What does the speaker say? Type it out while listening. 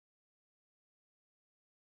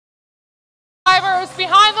numbers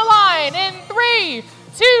behind the line in 3,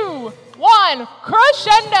 2, 1,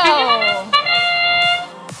 crescendo.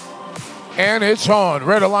 And it's on.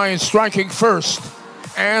 Red Alliance striking first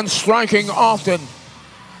and striking often,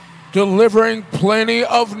 delivering plenty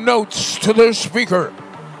of notes to their speaker.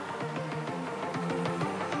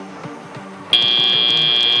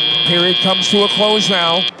 Period comes to a close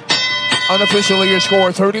now. Unofficially, your score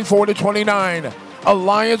 34-29.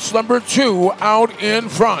 Alliance number 2 out in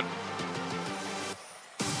front.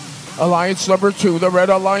 Alliance number 2, the Red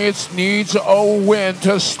Alliance needs a win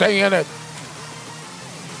to stay in it.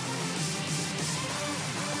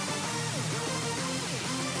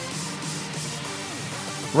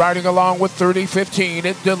 Riding along with 30-15,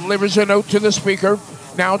 it delivers a note to the speaker.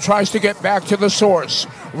 Now tries to get back to the source.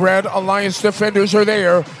 Red Alliance defenders are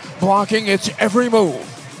there, blocking its every move.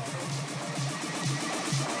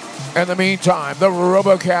 In the meantime, the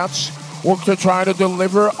Robocats work to try to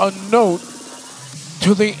deliver a note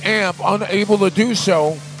to the amp. Unable to do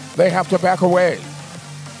so, they have to back away.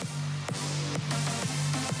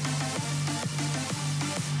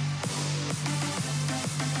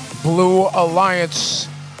 Blue Alliance,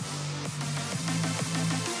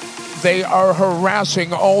 they are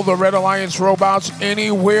harassing all the Red Alliance robots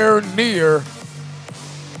anywhere near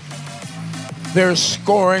their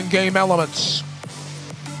scoring game elements.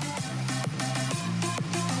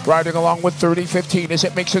 Riding along with 30-15 as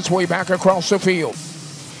it makes its way back across the field.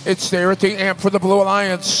 It's there at the amp for the Blue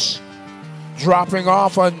Alliance. Dropping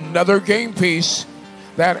off another game piece.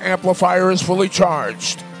 That amplifier is fully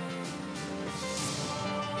charged.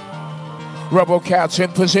 Robocats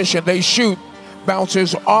in position. They shoot.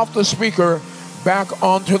 Bounces off the speaker back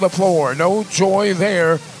onto the floor. No joy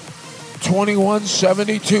there.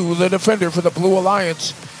 21-72, the defender for the Blue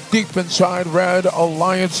Alliance, deep inside Red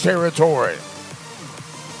Alliance territory.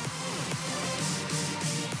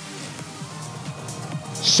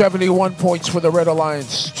 $71 points for the Red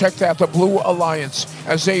Alliance. Check that, the Blue Alliance,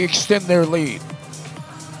 as they extend their lead.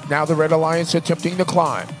 Now the Red Alliance attempting to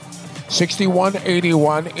climb.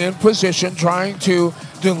 61-81 in position, trying to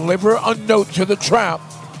deliver a note to the trap.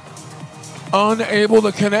 Unable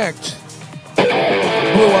to connect. Blue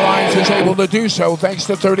Alliance is able to do so thanks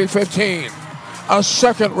to 30-15. A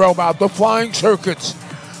second robot, the Flying Circuits.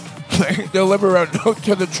 They deliver a note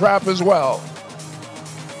to the trap as well.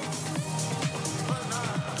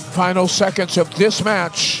 Final seconds of this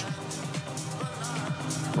match.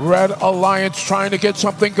 Red Alliance trying to get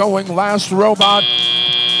something going. Last robot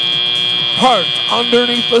parked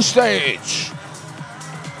underneath the stage.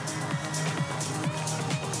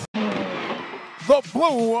 The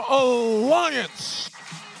Blue Alliance.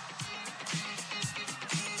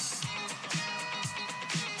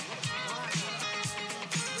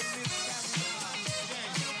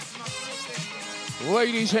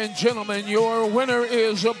 Ladies and gentlemen, your winner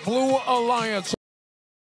is a Blue Alliance.